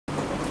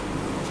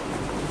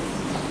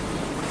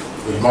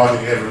Good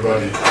morning,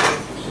 everybody.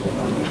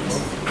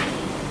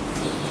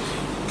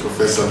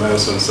 Professor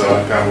Nelson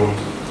Sawakabu,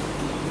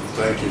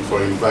 thank you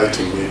for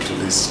inviting me to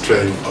this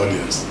strange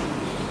audience.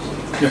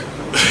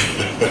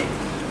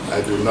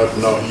 I do not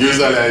know.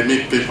 Usually I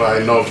meet people I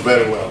know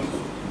very well,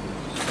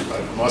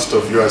 but most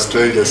of you are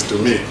strangers to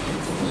me.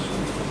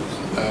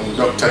 I'm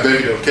Dr.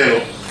 David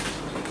Okello,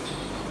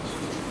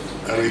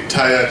 a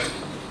retired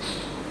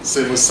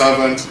civil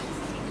servant,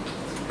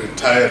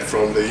 retired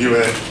from the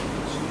UN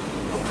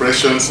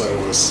operations. I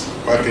was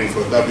working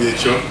for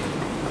WHO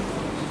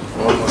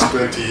for almost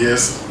 20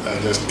 years. I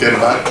just came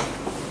back.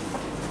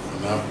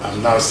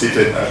 I'm now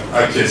seated at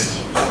ACHEST,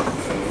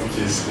 which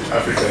is the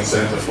African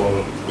Center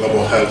for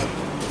Global Health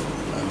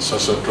and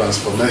Social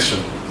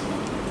Transformation.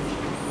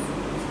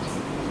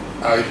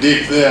 I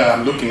did there,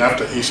 I'm looking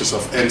after issues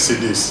of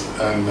NCDs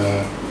and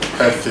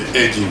healthy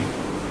aging.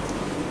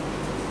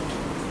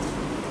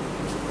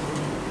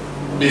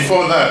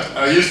 Before that,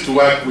 I used to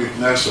work with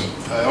Nelson.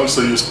 I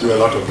also used to do a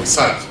lot of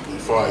research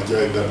before I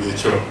joined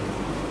WHO.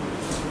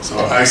 So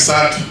I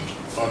sat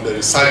on the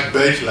research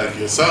bench like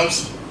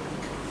yourselves,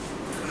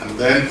 and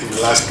then in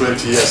the last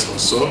 20 years or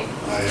so,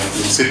 I have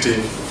been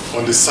sitting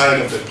on the side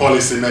of the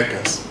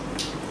policymakers,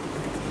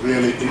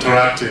 really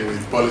interacting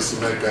with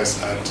policymakers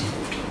at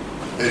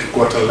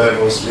headquarter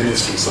levels,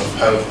 ministries of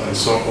health, and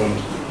so on.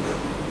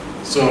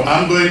 So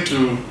I'm going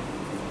to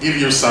give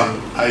you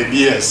some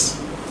ideas,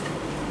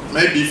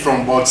 maybe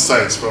from both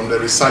sides, from the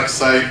research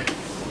side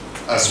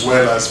as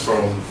well as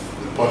from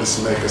the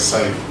policymaker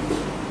side.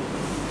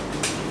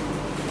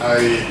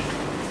 I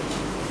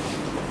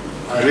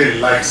really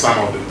like some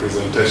of the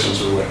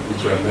presentations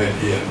which were made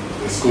here.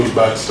 The school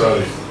bag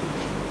story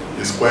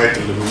is quite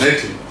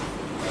illuminating,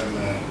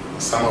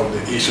 and some of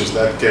the issues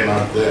that came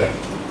out there,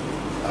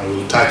 I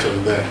will touch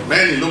on them.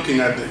 Mainly looking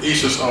at the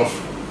issues of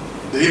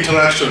the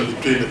interaction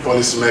between the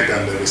policymaker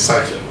and the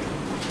researcher.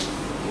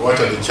 What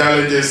are the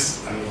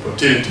challenges and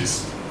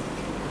opportunities?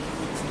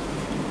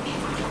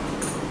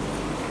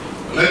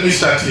 Let me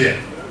start here.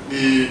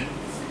 The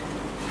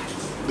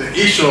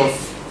issue of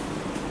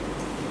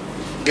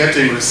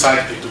getting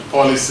research into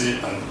policy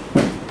and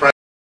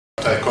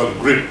what I call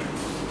GRIP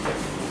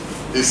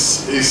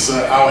is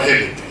our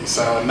headache, is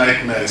our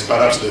nightmare, is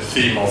perhaps the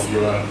theme of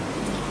your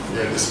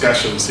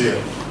discussions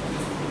here.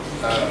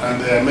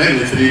 And there are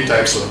mainly three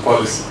types of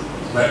policy,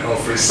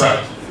 of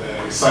research.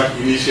 The research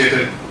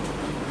initiated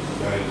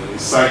by the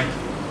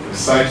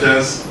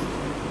researchers.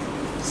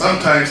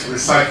 Sometimes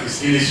research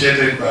is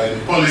initiated by the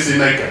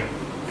policymaker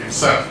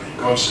himself. He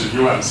comes to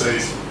you and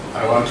says,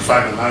 I want to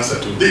find an answer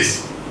to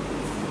this.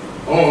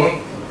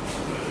 Or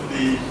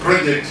the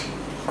project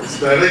is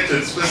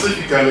directed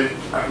specifically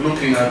at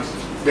looking at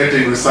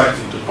getting research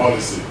into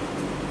policy.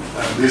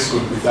 And this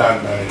could be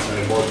done by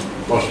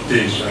both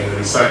teams, by the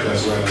researcher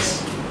as well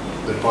as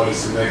the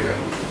policymaker.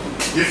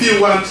 If you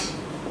want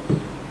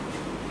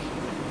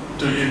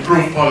to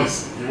improve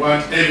policy, you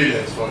want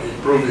evidence for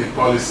improving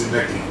policy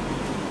making,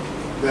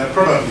 there are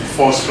probably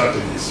 4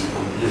 strategies you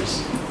could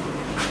use.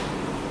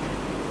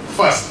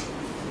 First,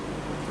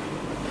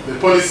 the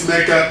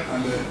policymaker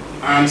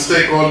and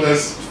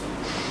stakeholders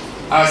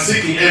are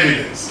seeking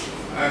evidence,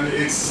 and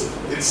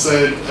it's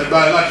a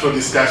bilateral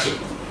discussion.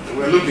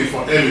 We're looking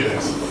for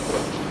evidence.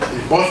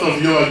 If both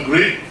of you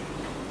agree,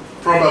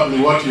 probably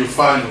what you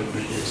find will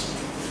be used.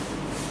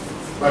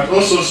 But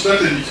also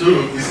strategy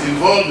 2 is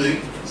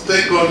involving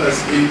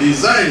stakeholders in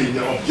designing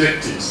the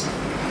objectives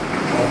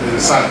of the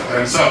research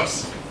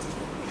themselves.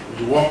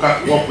 You walk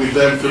with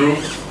them through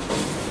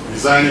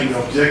designing the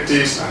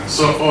objectives and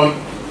so on,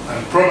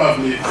 and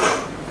probably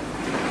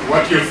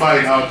what you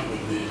find out will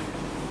be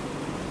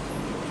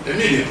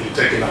immediately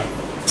taken up.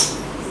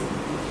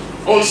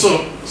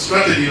 Also,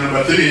 strategy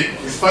number 3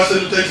 is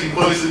facilitating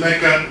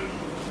policymaker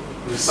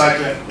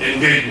researcher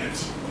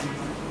engagement.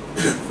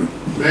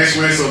 Various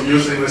ways of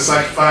using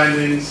research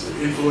findings to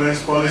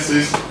influence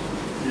policies.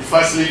 You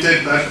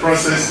facilitate that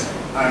process,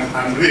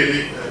 and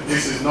really,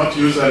 this is not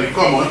usually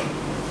common,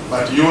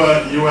 but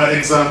your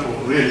example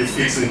really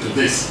fits into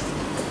this.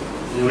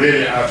 You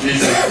really are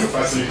busy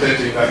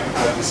facilitating that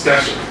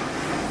discussion.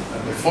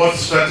 And the 4th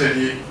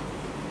strategy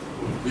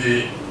would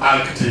be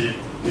active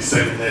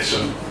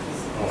dissemination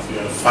of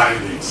your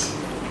findings.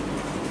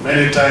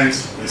 Many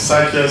times,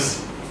 researchers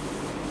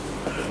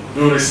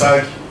do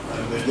research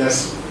and they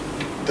just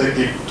take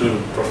it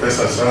to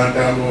Professor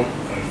Sawakabu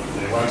and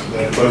they want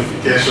their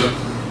qualification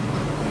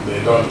and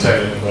they don't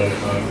tell anybody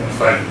about their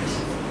findings.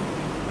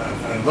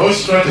 And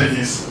those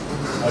strategies,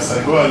 as I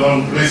go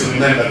along, please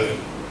remember them.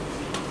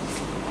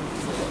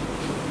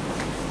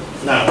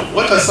 Now,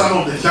 what are some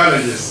of the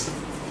challenges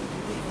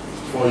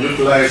for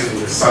utilizing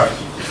research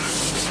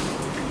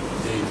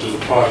into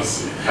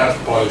policy, health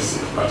policy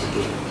in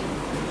particular?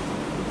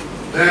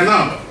 There are a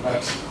number,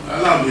 but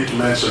allow me to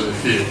mention a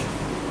few.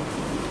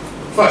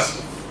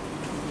 First,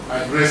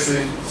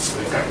 addressing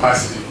the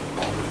capacity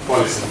of the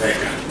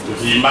policymaker to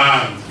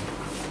demand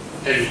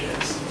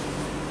evidence.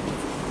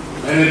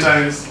 Many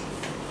times,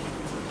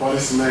 the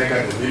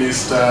policymaker, the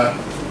minister,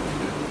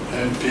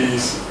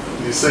 MPs,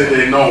 they say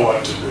they know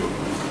what to do.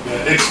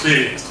 they're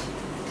experienced.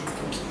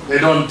 They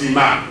don't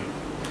demand.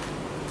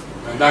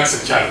 And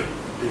that's a challenge.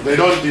 If they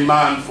don't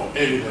demand for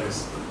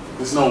evidence,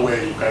 there's no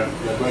way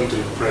you're going to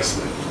impress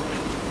them.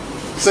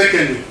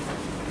 Secondly,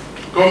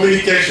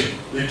 communication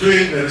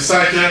between the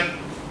researcher,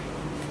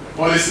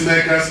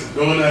 policymakers,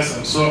 donors,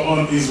 and so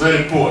on is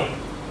very poor.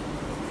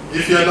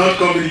 If you're not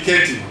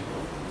communicating,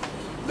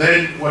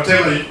 then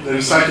whatever the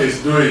researcher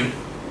is doing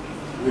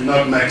will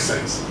not make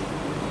sense.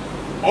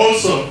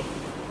 Also,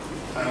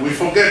 and we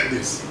forget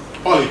this,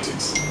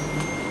 politics.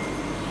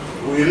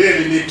 We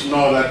really need to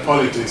know that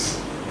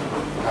politics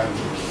can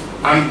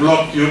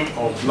unblock you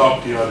or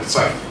block your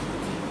research.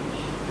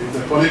 If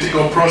the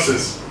political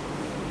process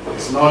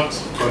is not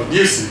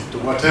conducive to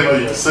whatever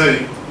you're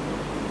saying,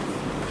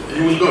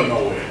 you will go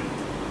nowhere.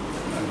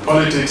 And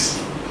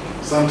politics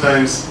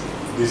sometimes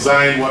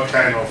design what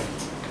kind of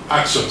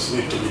actions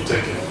need to be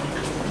taken.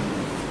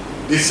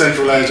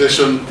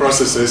 Decentralization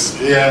processes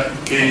here,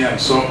 Kenya, and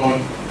so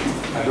on,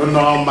 I don't know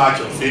how much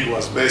of it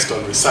was based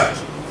on research.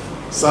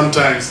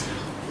 Sometimes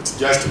it's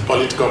just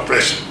political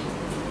pressure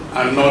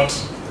and not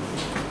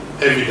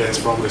evidence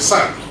from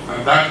research.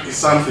 And that is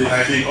something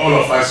I think all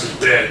of us should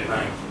bear in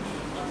mind.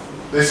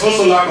 There's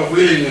also lack of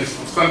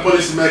willingness of some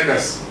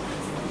policymakers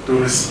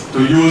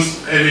to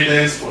use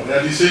evidence for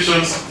their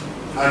decisions,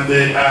 and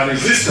they are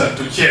resistant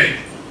to change.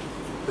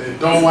 They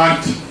don't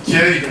want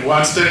change, they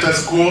want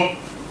status quo,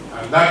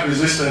 and that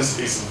resistance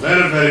is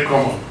very, very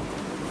common.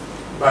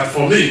 But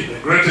for me, the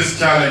greatest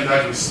challenge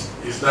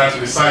is that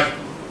research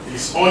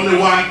is only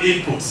one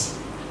input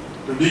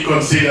to be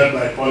considered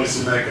by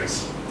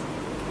policymakers.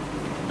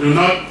 Do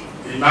not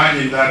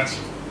imagine that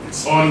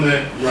it's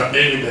only your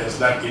evidence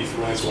that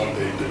influences what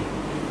they do.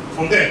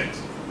 Forget it.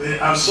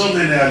 There are so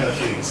many other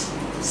things.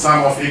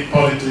 Some of it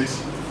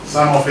politics,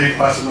 some of it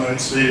personal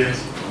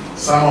experience,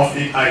 some of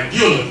it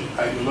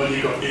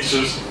ideological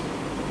issues.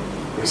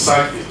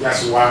 Research is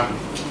just one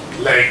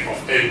leg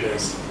of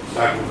evidence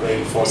that will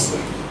reinforce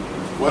them.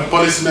 What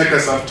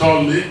policymakers have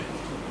told me,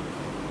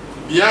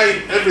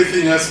 behind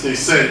everything else they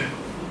said,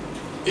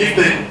 if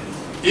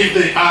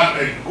they have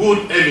a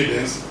good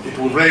evidence, it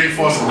will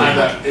reinforce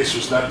other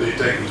issues that they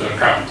take into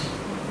account.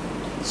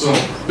 So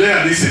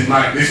bear this in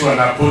mind. This one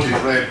I put in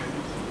red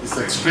is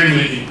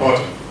extremely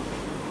important.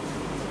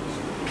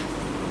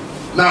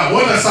 Now,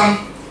 what are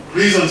some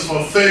reasons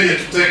for failure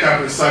to take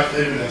up research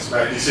evidence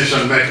by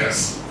decision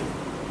makers?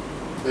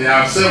 They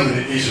have so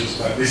many issues,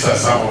 but these are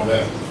some of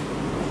them.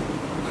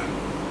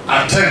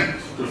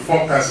 Attempt to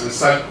focus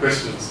research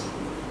questions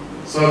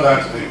so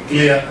that a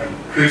clear and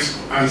crisp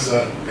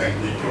answer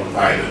can be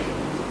provided.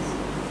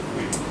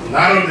 We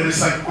narrow the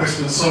research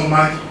question so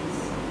much,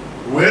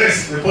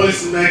 whereas the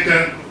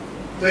policymaker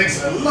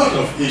takes a lot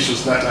of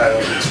issues that I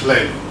have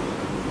explained.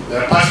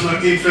 Their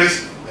personal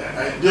interest,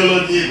 their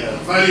ideology, their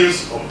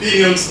values,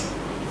 opinions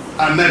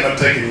are never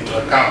taken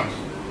into account.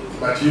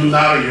 But you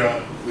narrow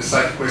your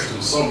research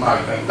question so much,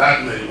 and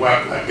that may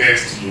work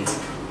against you.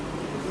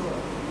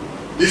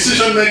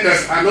 Decision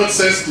makers are not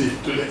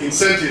sensitive to the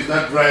incentives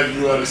that drive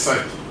your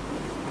research.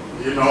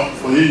 You know,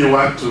 for you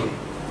want to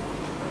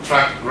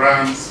attract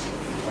grants,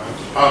 you want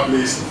to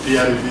publish in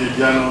peer-reviewed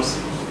journals.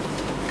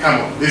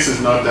 Come on, this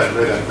is not that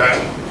bread and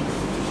butter.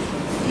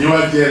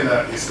 Your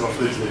agenda is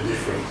completely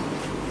different.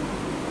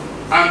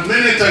 And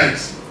many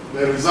times,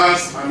 the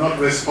results are not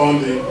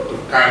responding to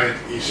current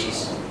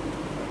issues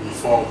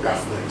before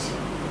government.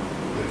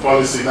 The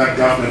policy that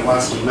government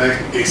wants to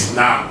make is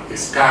now,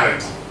 is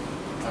current.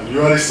 And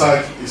your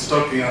research is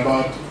talking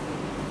about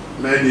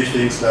many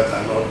things that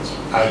are not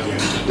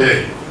urgent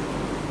today.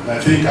 And I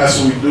think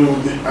as we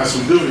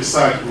do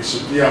research, we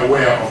should be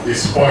aware of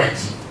this point.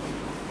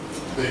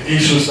 The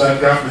issues that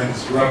government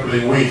is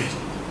grappling with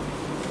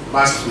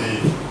must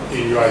be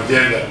in your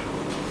agenda.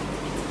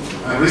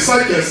 And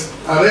researchers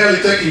are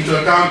rarely taking into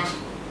account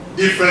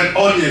different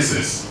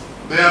audiences.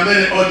 There are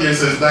many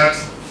audiences that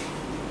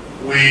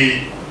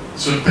we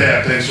should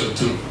pay attention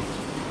to.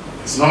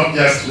 It's not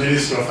just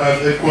Ministry of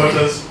Health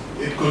headquarters.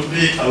 It could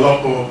be a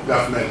local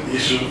government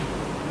issue.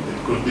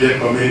 It could be a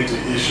community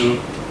issue.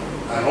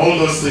 And all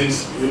those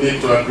things, you need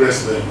to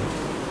address them.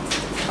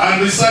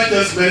 And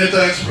researchers many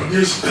times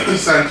produce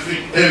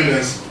scientific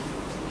evidence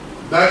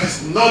that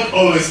is not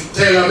always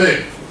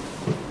tailor-made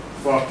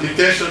for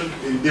application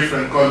in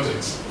different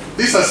contexts.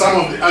 These are some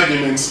of the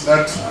arguments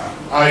that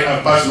I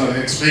have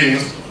personally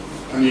experienced,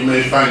 and you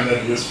may find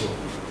them useful.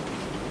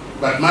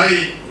 But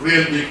my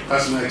real big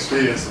personal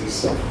experience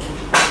is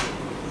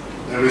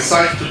the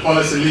research to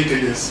policy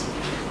linkages,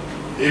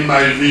 in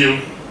my view,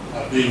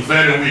 have been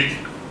very weak,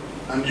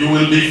 and you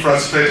will be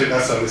frustrated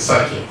as a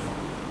researcher.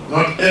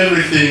 Not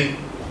everything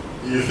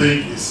you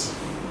think is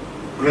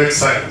great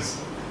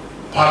science,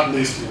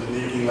 published in the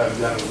New England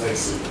Journal of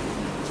Medicine,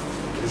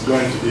 is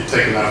going to be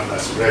taken up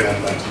as bread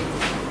and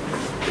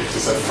butter. It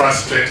is a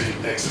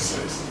frustrating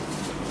exercise,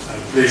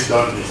 and please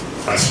don't be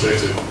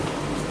frustrated.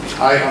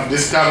 I have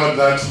discovered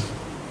that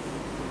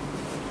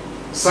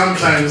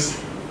sometimes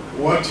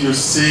what you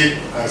see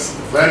as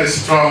very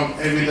strong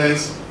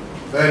evidence,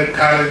 very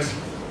current,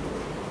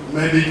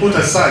 may be put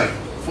aside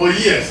for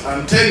years,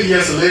 and 10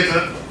 years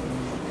later,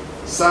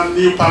 some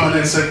new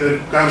permanent secretary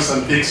comes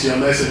and picks your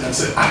message and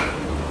says,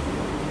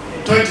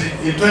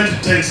 in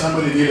 2010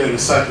 somebody did a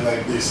research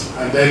like this,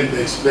 and then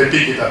they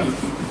pick it up.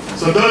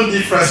 So don't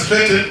be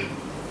frustrated.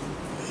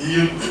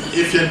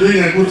 If you're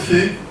doing a good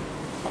thing,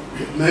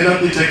 it may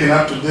not be taken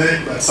up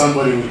today, but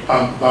somebody will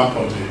bump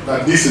onto it.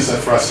 But this is a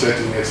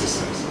frustrating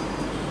exercise.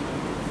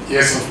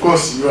 Yes, of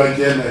course, your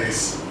agenda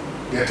is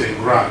getting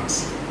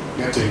grants,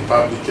 getting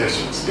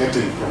publications,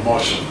 getting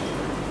promotion.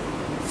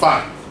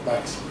 Fine,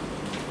 but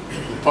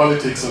the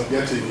politics of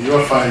getting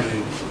your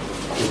finding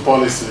to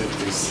policy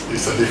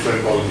is a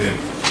different ballgame.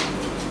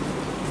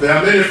 There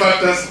are many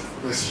factors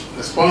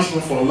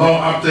responsible for low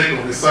uptake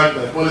of research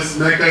by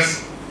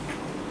policymakers.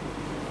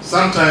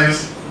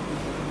 Sometimes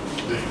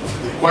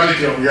the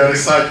quality of your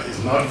research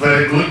is not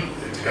very good.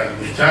 It can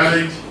be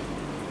challenged.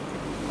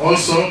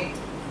 Also,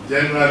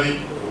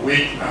 generally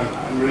weak and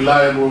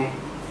unreliable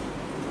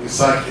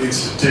research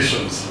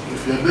institutions.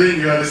 If you're doing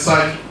your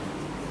research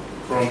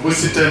from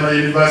Busitema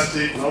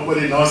University,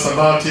 nobody knows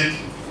about it,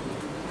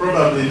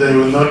 probably they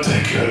will not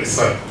take your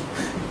research.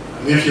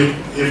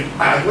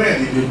 And where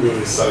did you do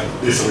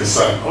this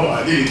research? Oh,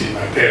 I did it in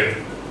Okello.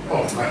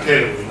 Oh,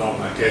 Okello, we know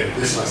Okello.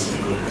 This must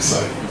be good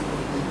research.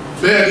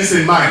 Bear this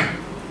in mind.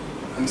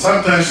 And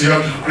sometimes you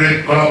have to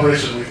create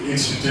collaboration with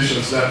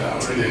institutions that are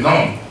already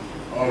known,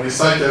 or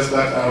researchers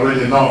that are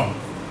already known,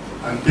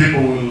 and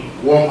people will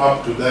warm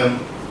up to them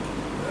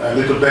a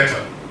little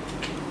better.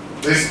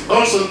 There's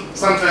also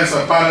sometimes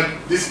a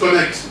apparent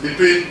disconnect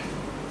between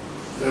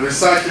the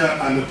researcher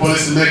and the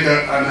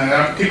policymaker, and I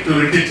have keep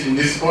repeating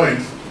this point.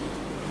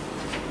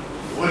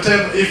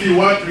 If you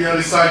want your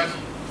research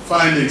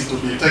findings to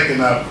be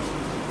taken up,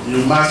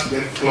 you must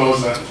get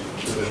closer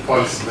to the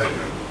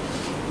policymaker.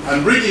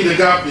 And bridging the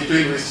gap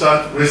between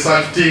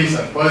research teams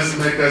and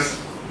policymakers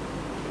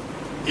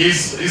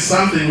is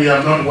something we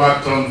have not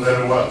worked on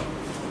very well.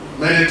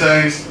 Many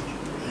times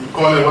you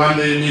call a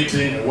one-day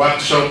meeting, a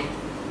workshop,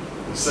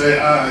 you say,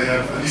 I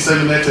have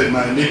disseminated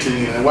my meeting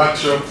in a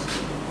workshop.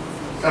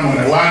 Come on,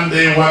 a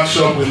one-day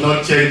workshop will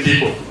not change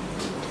people.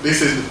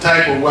 This is the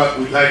type of work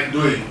we like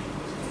doing.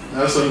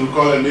 And also we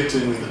call a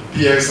meeting with the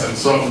peers and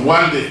so on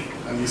one day,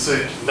 and you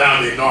say,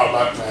 now they know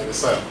about my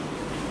research.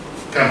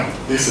 Come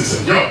on, this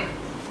is a job.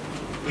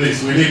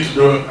 Please, we need to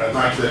do a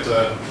much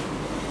better,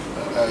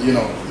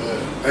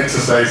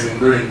 exercise in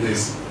doing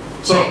this.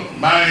 So,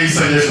 my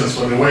suggestions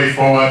for the way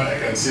forward, I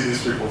can see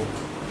these people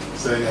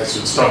saying I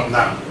should stop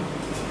now.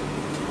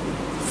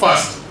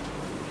 First,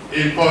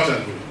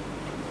 importantly,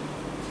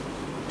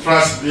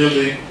 trust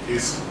building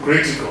is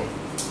critical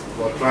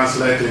for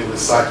translating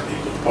research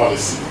into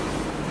policy.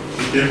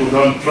 If people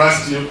don't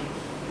trust you,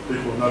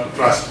 people will not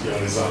trust your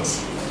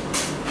results.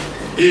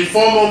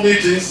 Informal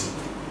meetings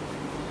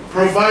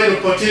provide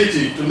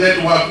opportunity to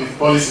network with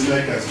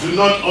policymakers. Do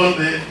not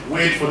only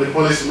wait for the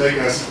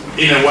policymakers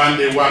in a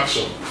one-day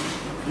workshop.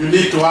 You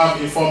need to have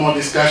informal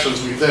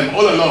discussions with them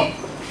all along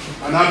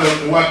and have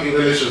a working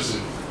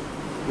relationship.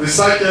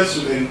 Researchers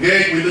should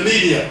engage with the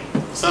media.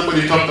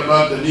 Somebody talked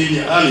about the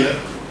media earlier.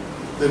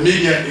 The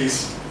media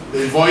is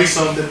the voice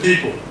of the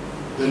people.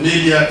 The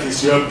media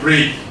is your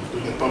bridge to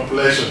the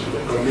population, to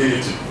the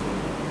community.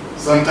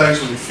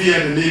 Sometimes we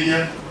fear the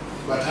media,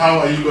 but how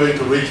are you going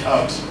to reach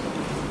out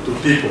to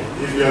people?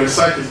 If your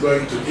research is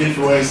going to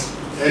influence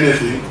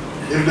anything,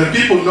 if the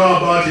people know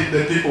about it,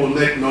 the people will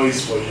make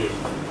noise for you.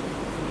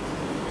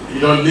 You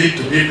don't need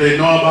to, if they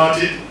know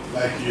about it,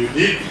 like you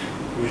did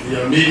with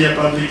your media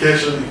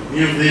publication,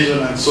 New Vision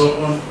and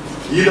so on,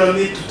 you don't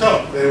need to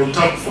talk, they will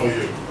talk for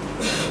you.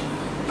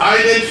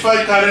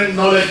 Identify current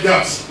knowledge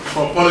gaps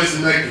for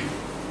policy making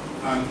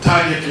and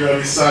target your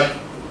research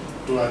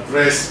to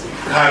address the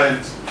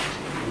current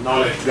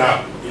knowledge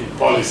gap in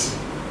policy.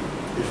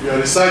 If your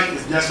research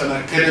is just an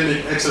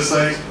academic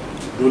exercise,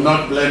 do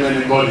not blame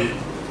anybody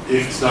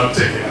if it's not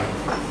taken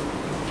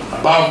up.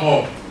 Above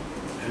all,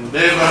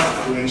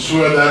 endeavor to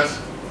ensure that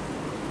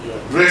you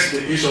address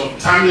the issue of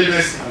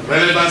timeliness and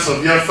relevance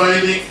of your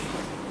finding,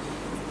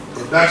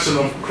 production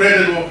of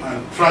credible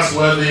and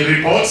trustworthy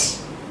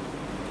reports,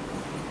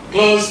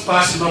 close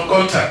personal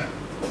contact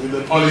with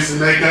the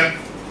policymaker,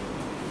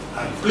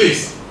 and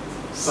please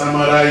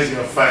summarize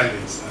your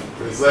findings and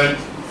present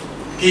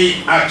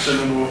key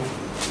actionable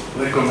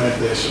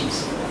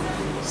recommendations.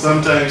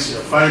 Sometimes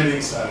your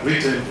findings are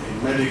written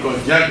in medical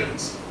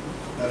jargons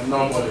that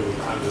nobody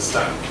will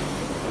understand.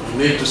 You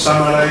need to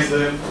summarize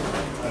them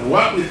and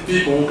work with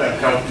people who can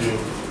help you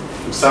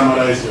to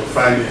summarize your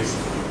findings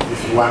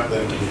if you want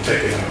them to be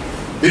taken up.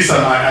 These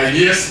are my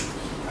ideas.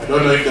 I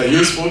don't know if they're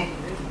useful,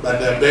 but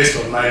they're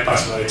based on my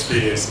personal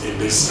experience in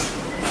this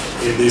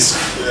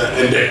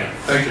endeavor.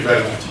 Thank you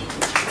very much.